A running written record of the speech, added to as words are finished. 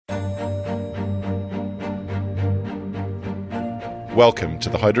Welcome to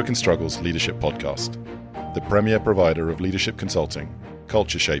the Heidrick & Struggles Leadership Podcast, the premier provider of leadership consulting,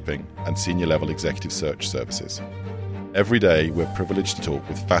 culture shaping, and senior level executive search services. Every day, we're privileged to talk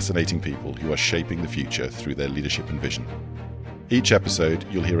with fascinating people who are shaping the future through their leadership and vision. Each episode,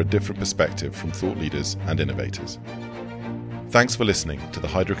 you'll hear a different perspective from thought leaders and innovators. Thanks for listening to the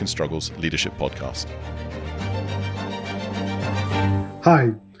Heidrick & Struggles Leadership Podcast.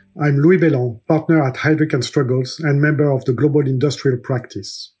 Hi, I'm Louis Belland, partner at Heidrick & Struggles and member of the Global Industrial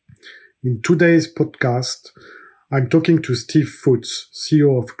Practice. In today's podcast, I'm talking to Steve Foots,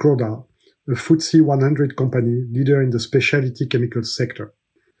 CEO of Croda, a FTSE 100 company leader in the specialty chemicals sector.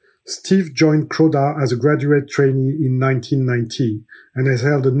 Steve joined Croda as a graduate trainee in 1990 and has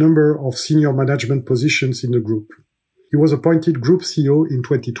held a number of senior management positions in the group. He was appointed Group CEO in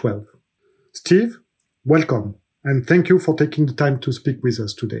 2012. Steve, welcome, and thank you for taking the time to speak with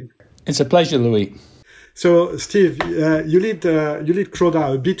us today. It's a pleasure, Louis. So, Steve, you lead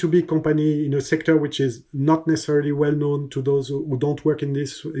Croda, a B2B company in a sector which is not necessarily well known to those who don't work in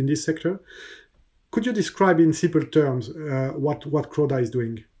this sector. Could you describe in simple terms what Croda is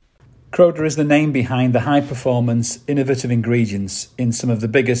doing? Croda is the name behind the high-performance, innovative ingredients in some of the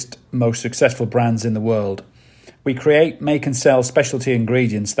biggest, most successful brands in the world. We create, make and sell specialty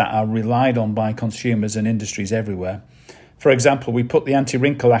ingredients that are relied on by consumers and industries everywhere. For example, we put the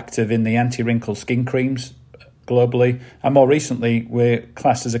anti-wrinkle active in the anti-wrinkle skin creams globally, and more recently, we're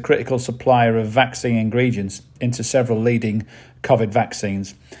classed as a critical supplier of vaccine ingredients into several leading COVID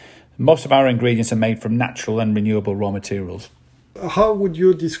vaccines. Most of our ingredients are made from natural and renewable raw materials. How would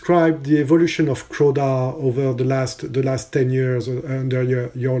you describe the evolution of Croda over the last 10 years under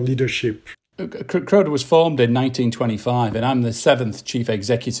your leadership? Croda was formed in 1925, and I'm the seventh chief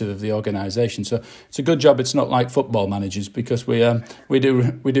executive of the organisation. So it's a good job it's not like football managers, because we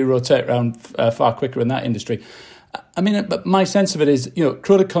do rotate around far quicker in that industry. I mean, but my sense of it is,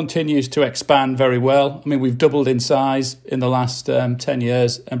 Croda continues to expand very well. I mean, we've doubled in size in the last 10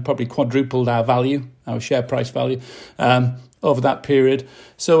 years and probably quadrupled our value, our share price value, over that period.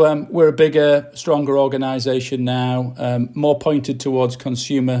 So we're a bigger, stronger organisation now, more pointed towards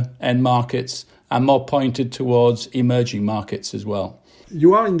consumer end markets and more pointed towards emerging markets as well.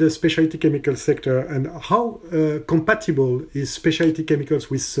 You are in the specialty chemical sector, and how compatible is specialty chemicals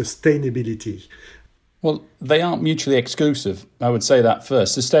with sustainability? Well, they aren't mutually exclusive. I would say that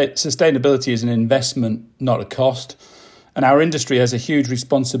first. Sustainability is an investment, not a cost. And our industry has a huge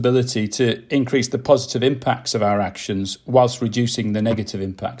responsibility to increase the positive impacts of our actions whilst reducing the negative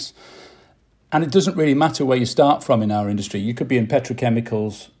impacts. And it doesn't really matter where you start from in our industry. You could be in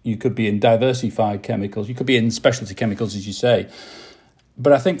petrochemicals, you could be in diversified chemicals, you could be in specialty chemicals, as you say.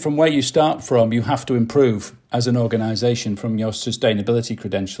 But I think from where you start from, you have to improve as an organisation from your sustainability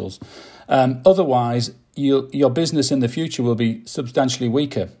credentials. Otherwise, your business in the future will be substantially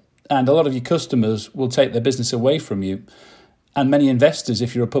weaker. And a lot of your customers will take their business away from you. And many investors,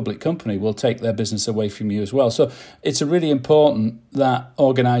 if you're a public company, will take their business away from you as well. So it's really important that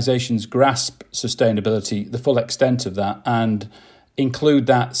organisations grasp sustainability, the full extent of that, and include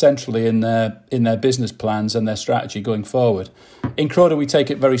that centrally in their business plans and their strategy going forward. In Croda, we take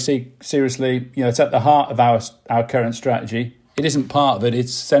it very seriously. It's at the heart of our current strategy. It isn't part of it,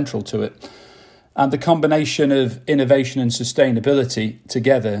 it's central to it. And the combination of innovation and sustainability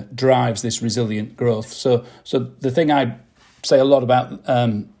together drives this resilient growth. So the thing I say a lot about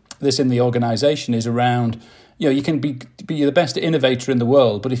this in the organisation is around, you can be the best innovator in the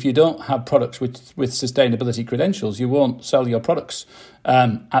world, but if you don't have products with sustainability credentials, you won't sell your products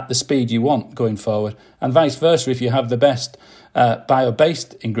at the speed you want going forward. And vice versa, if you have the best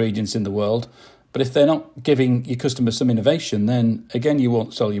bio-based ingredients in the world, but if they're not giving your customers some innovation, then again, you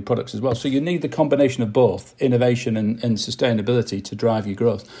won't sell your products as well. So you need the combination of both innovation and sustainability to drive your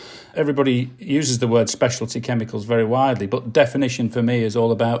growth. Everybody uses the word specialty chemicals very widely, but definition for me is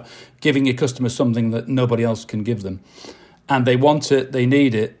all about giving your customers something that nobody else can give them. And they want it, they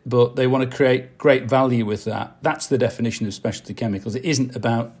need it, but they want to create great value with that. That's the definition of specialty chemicals. It isn't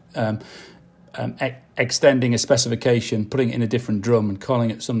about extending a specification, putting it in a different drum and calling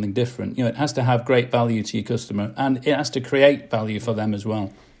it something different. It has to have great value to your customer, and it has to create value for them as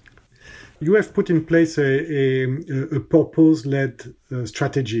well. You have put in place a purpose-led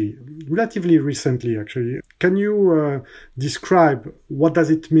strategy relatively recently, actually. Can you describe what does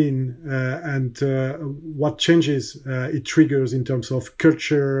it mean and what changes it triggers in terms of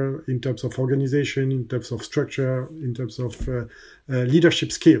culture, in terms of organization, in terms of structure, in terms of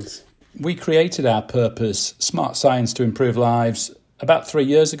leadership skills? We created our purpose, Smart Science to Improve Lives, about 3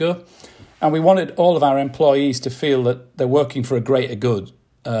 years ago. And we wanted all of our employees to feel that they're working for a greater good,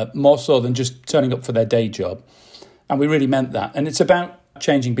 more so than just turning up for their day job. And we really meant that. And it's about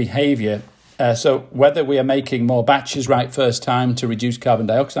changing behaviour. So whether we are making more batches right first time to reduce carbon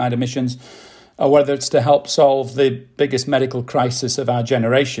dioxide emissions, or whether it's to help solve the biggest medical crisis of our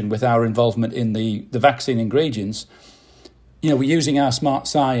generation with our involvement in the vaccine ingredients, we're using our smart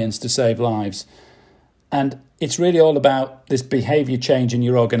science to save lives. And it's really all about this behaviour change in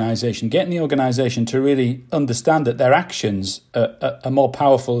your organisation, getting the organisation to really understand that their actions are more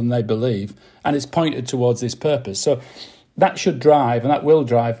powerful than they believe, and it's pointed towards this purpose. So that should drive, and that will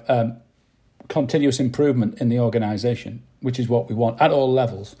drive, continuous improvement in the organisation, which is what we want at all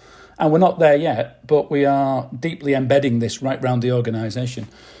levels. And we're not there yet, but we are deeply embedding this right around the organisation.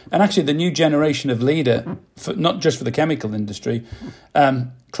 And actually, the new generation of leader, not just for the chemical industry,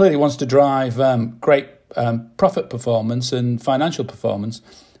 clearly wants to drive great profit performance and financial performance,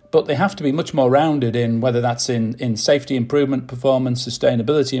 but they have to be much more rounded in whether that's in safety improvement, performance,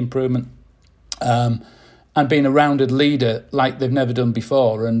 sustainability improvement, and being a rounded leader like they've never done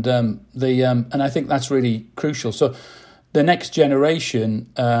before. And I think that's really crucial. So the next generation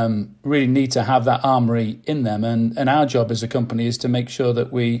really need to have that armoury in them, and our job as a company is to make sure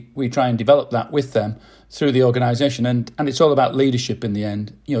that we try and develop that with them through the organisation, and it's all about leadership in the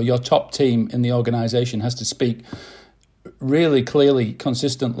end. Your top team in the organisation has to speak really clearly,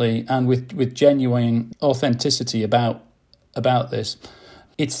 consistently, and with genuine authenticity about this.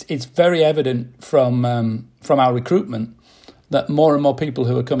 It's very evident from our recruitment that more and more people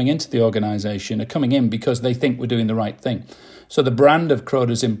who are coming into the organisation are coming in because they think we're doing the right thing. So the brand of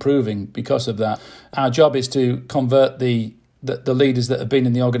Croda is improving because of that. Our job is to convert the leaders that have been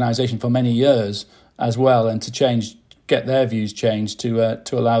in the organisation for many years as well, and to get their views changed to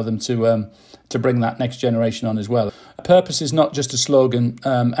allow them to bring that next generation on as well. Purpose is not just a slogan,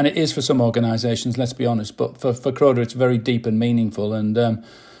 and it is for some organisations, let's be honest, but for Croda it's very deep and meaningful, and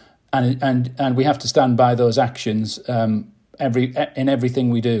we have to stand by those actions in everything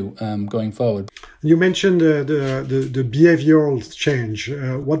we do going forward. You mentioned the behavioral change.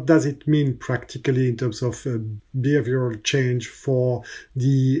 What does it mean practically in terms of behavioral change for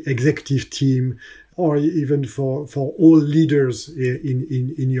the executive team, or even for all leaders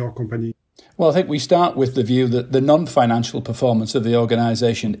in your company? Well, I think we start with the view that the non-financial performance of the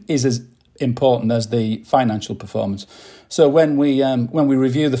organisation is as important as the financial performance. So when we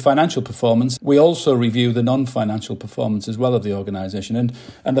review the financial performance, we also review the non-financial performance as well of the organisation.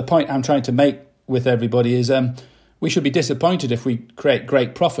 And the point I'm trying to make with everybody is we should be disappointed if we create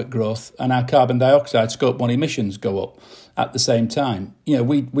great profit growth and our carbon dioxide Scope 1 emissions go up at the same time.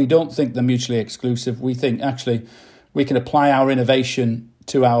 We don't think they're mutually exclusive. We think actually we can apply our innovation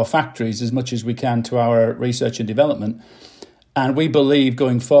to our factories as much as we can to our research and development. And we believe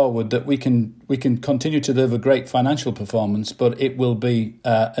going forward that we can continue to deliver great financial performance, but it will be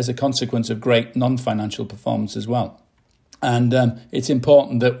as a consequence of great non-financial performance as well. And it's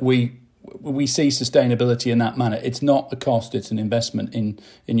important that we see sustainability in that manner. It's not a cost; it's an investment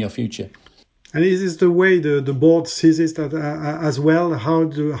in your future. And is this the way the board sees it as well? How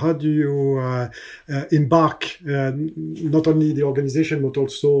do you embark not only the organization but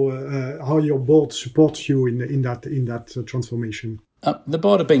also how your board supports you in that transformation? The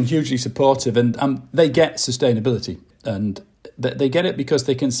board have been hugely supportive, and they get sustainability, and they get it because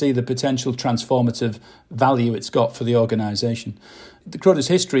they can see the potential transformative value it's got for the organisation. The Croda's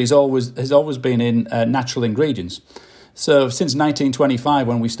history has always been in natural ingredients. So since 1925,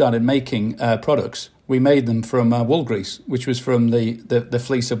 when we started making products, we made them from wool grease, which was from the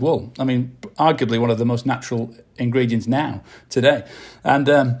fleece of wool. I mean, arguably one of the most natural ingredients today. And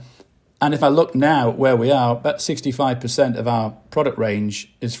if I look now where we are, about 65% of our product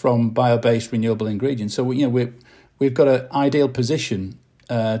range is from bio-based renewable ingredients. So we've got an ideal position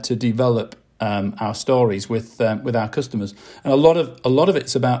to develop our stories with our customers, and a lot of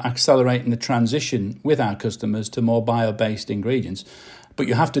it's about accelerating the transition with our customers to more bio-based ingredients. But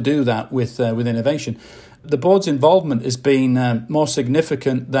you have to do that with innovation. The board's involvement has been more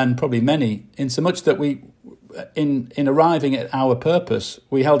significant than probably many, in so much that we, in arriving at our purpose,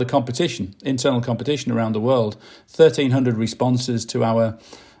 we held a competition, internal competition around the world, 1,300 responses to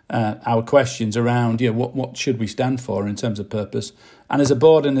our questions around what should we stand for in terms of purpose. And as a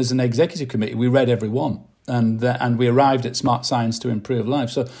board and as an executive committee, we read every one, and we arrived at smart science to improve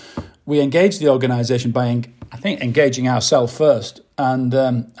lives. So we engaged the organisation by, I think, engaging ourselves first, and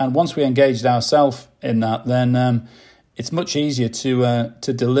once we engaged ourselves in that, then it's much easier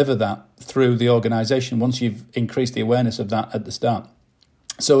to deliver that through the organisation once you've increased the awareness of that at the start.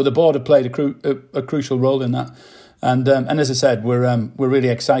 So the board have played a crucial role in that. And as I said, we're really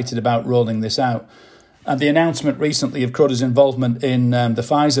excited about rolling this out. And the announcement recently of Croda's involvement in the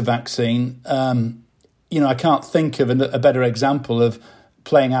Pfizer vaccine I can't think of a better example of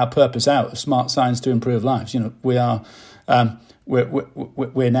playing our purpose out of smart science to improve lives. We are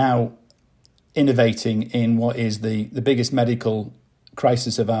we're now innovating in what is the biggest medical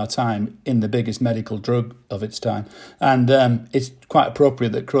crisis of our time, in the biggest medical drug of its time, and it's quite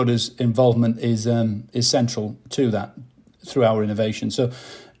appropriate that Croda's involvement is central to that through our innovation. So,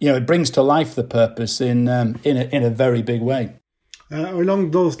 it brings to life the purpose in a very big way.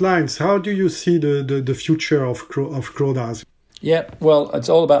 Along those lines, how do you see the future of Croda? Yeah, well, it's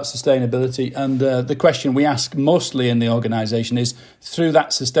all about sustainability. And the question we ask mostly in the organisation is, through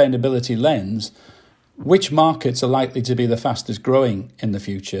that sustainability lens, which markets are likely to be the fastest growing in the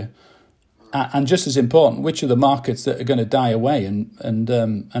future? And just as important, which are the markets that are going to die away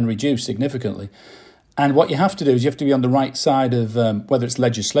and reduce significantly? And what you have to do is you have to be on the right side of whether it's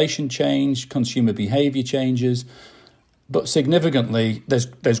legislation change, consumer behaviour changes. But significantly,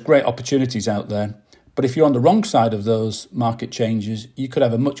 there's great opportunities out there. But if you're on the wrong side of those market changes, you could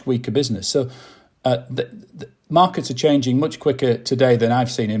have a much weaker business. So the markets are changing much quicker today than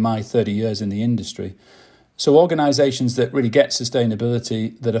I've seen in my 30 years in the industry. So organisations that really get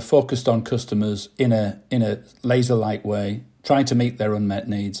sustainability, that are focused on customers in a laser-like way, trying to meet their unmet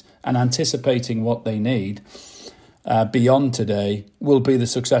needs and anticipating what they need beyond today, will be the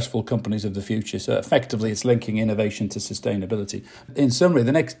successful companies of the future. So effectively, it's linking innovation to sustainability. In summary,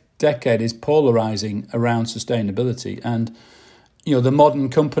 the next decade is polarising around sustainability, and the modern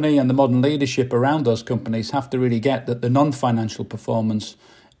company and the modern leadership around those companies have to really get that the non-financial performance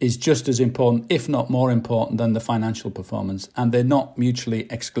is just as important, if not more important, than the financial performance, and they're not mutually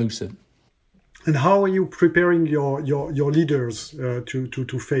exclusive. And how are you preparing your leaders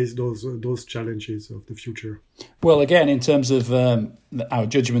to face those challenges of the future? Well, again, in terms of our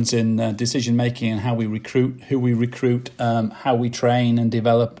judgments in decision making and how we recruit, who we recruit, how we train and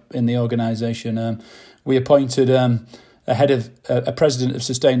develop in the organisation, we appointed a president of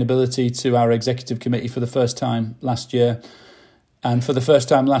sustainability to our executive committee for the first time last year. And for the first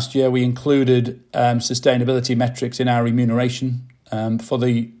time last year, we included sustainability metrics in our remuneration for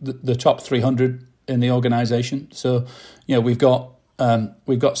the top 300 in the organisation. So, we've got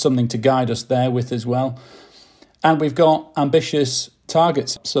something to guide us there with as well. And we've got ambitious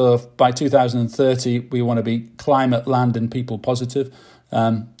targets. So by 2030, we want to be climate, land and people positive.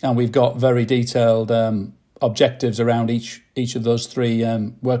 And we've got very detailed objectives around each of those three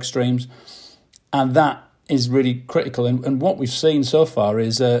work streams. And that is really critical. And what we've seen so far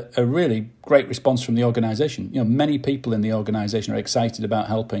is a really great response from the organisation. Many people in the organisation are excited about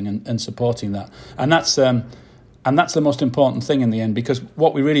helping and supporting that. And that's the most important thing in the end, because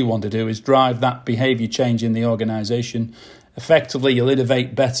what we really want to do is drive that behaviour change in the organisation. Effectively, you'll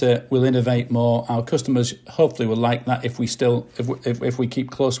innovate better, we'll innovate more. Our customers hopefully will like that if we keep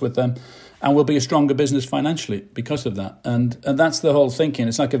close with them. And we'll be a stronger business financially because of that. And that's the whole thinking.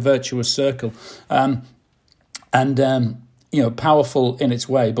 It's like a virtuous circle. Powerful in its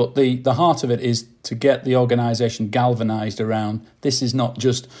way, but the heart of it is to get the organisation galvanised around. This is not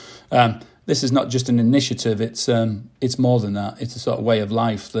just an initiative. It's more than that. It's a sort of way of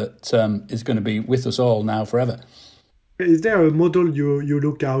life that is going to be with us all now forever. Is there a model you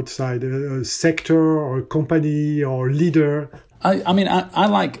look outside, a sector or a company or leader? I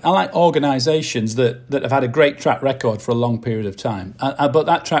like organisations that have had a great track record for a long period of time, but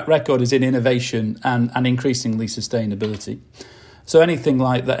that track record is in innovation and increasingly sustainability. So anything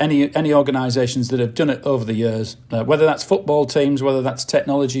like that, any organisations that have done it over the years, whether that's football teams, whether that's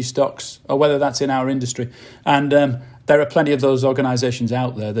technology stocks, or whether that's in our industry, and there are plenty of those organisations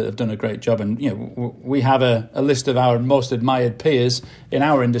out there that have done a great job. And we have a list of our most admired peers in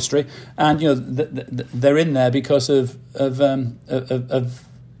our industry, and they're in there because of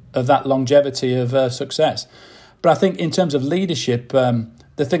that longevity of success. But I think in terms of leadership,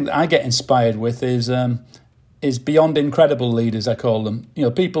 the thing that I get inspired with is beyond incredible leaders, I call them.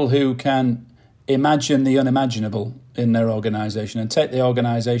 People who can imagine the unimaginable in their organisation and take the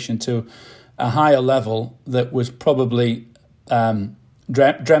organisation to a higher level that was probably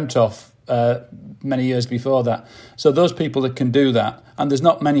dreamt of many years before that. So those people that can do that, and there's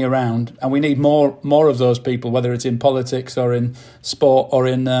not many around, and we need more of those people, whether it's in politics or in sport or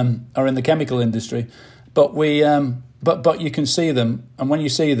in the chemical industry. But but you can see them, and when you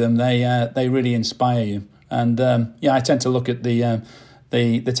see them, they really inspire you. And I tend to look at the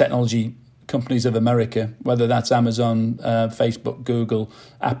technology companies of America, whether that's Amazon, Facebook, Google,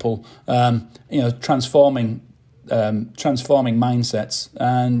 Apple, transforming mindsets.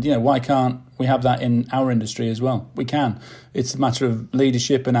 And why can't we have that in our industry as well? We can. It's a matter of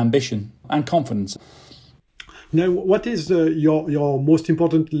leadership and ambition and confidence. Now, what is your most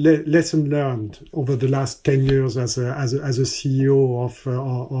important lesson learned over the last 10 years as a CEO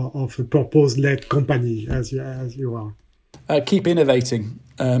of a purpose-led company as you are? Keep innovating.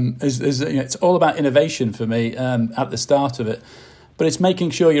 It's all about innovation for me at the start of it, but it's making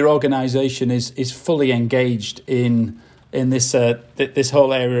sure your organisation is fully engaged in this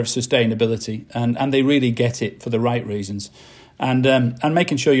whole area of sustainability, and they really get it for the right reasons. And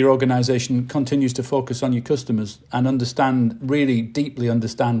making sure your organisation continues to focus on your customers and really deeply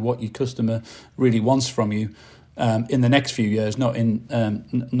understand what your customer really wants from you in the next few years,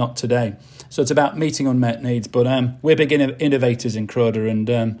 not today. So it's about meeting unmet needs. But we're big innovators in Croda,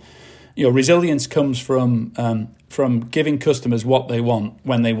 and resilience comes from giving customers what they want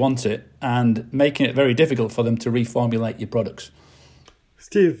when they want it, and making it very difficult for them to reformulate your products.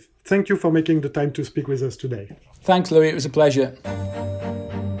 Steve, thank you for making the time to speak with us today. Thanks, Louis. It was a pleasure.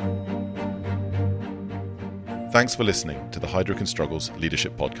 Thanks for listening to the Heidrick & Struggles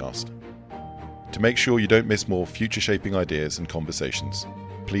Leadership Podcast. To make sure you don't miss more future-shaping ideas and conversations,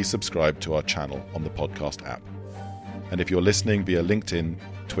 please subscribe to our channel on the podcast app. And if you're listening via LinkedIn,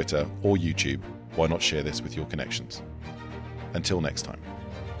 Twitter, or YouTube, why not share this with your connections? Until next time.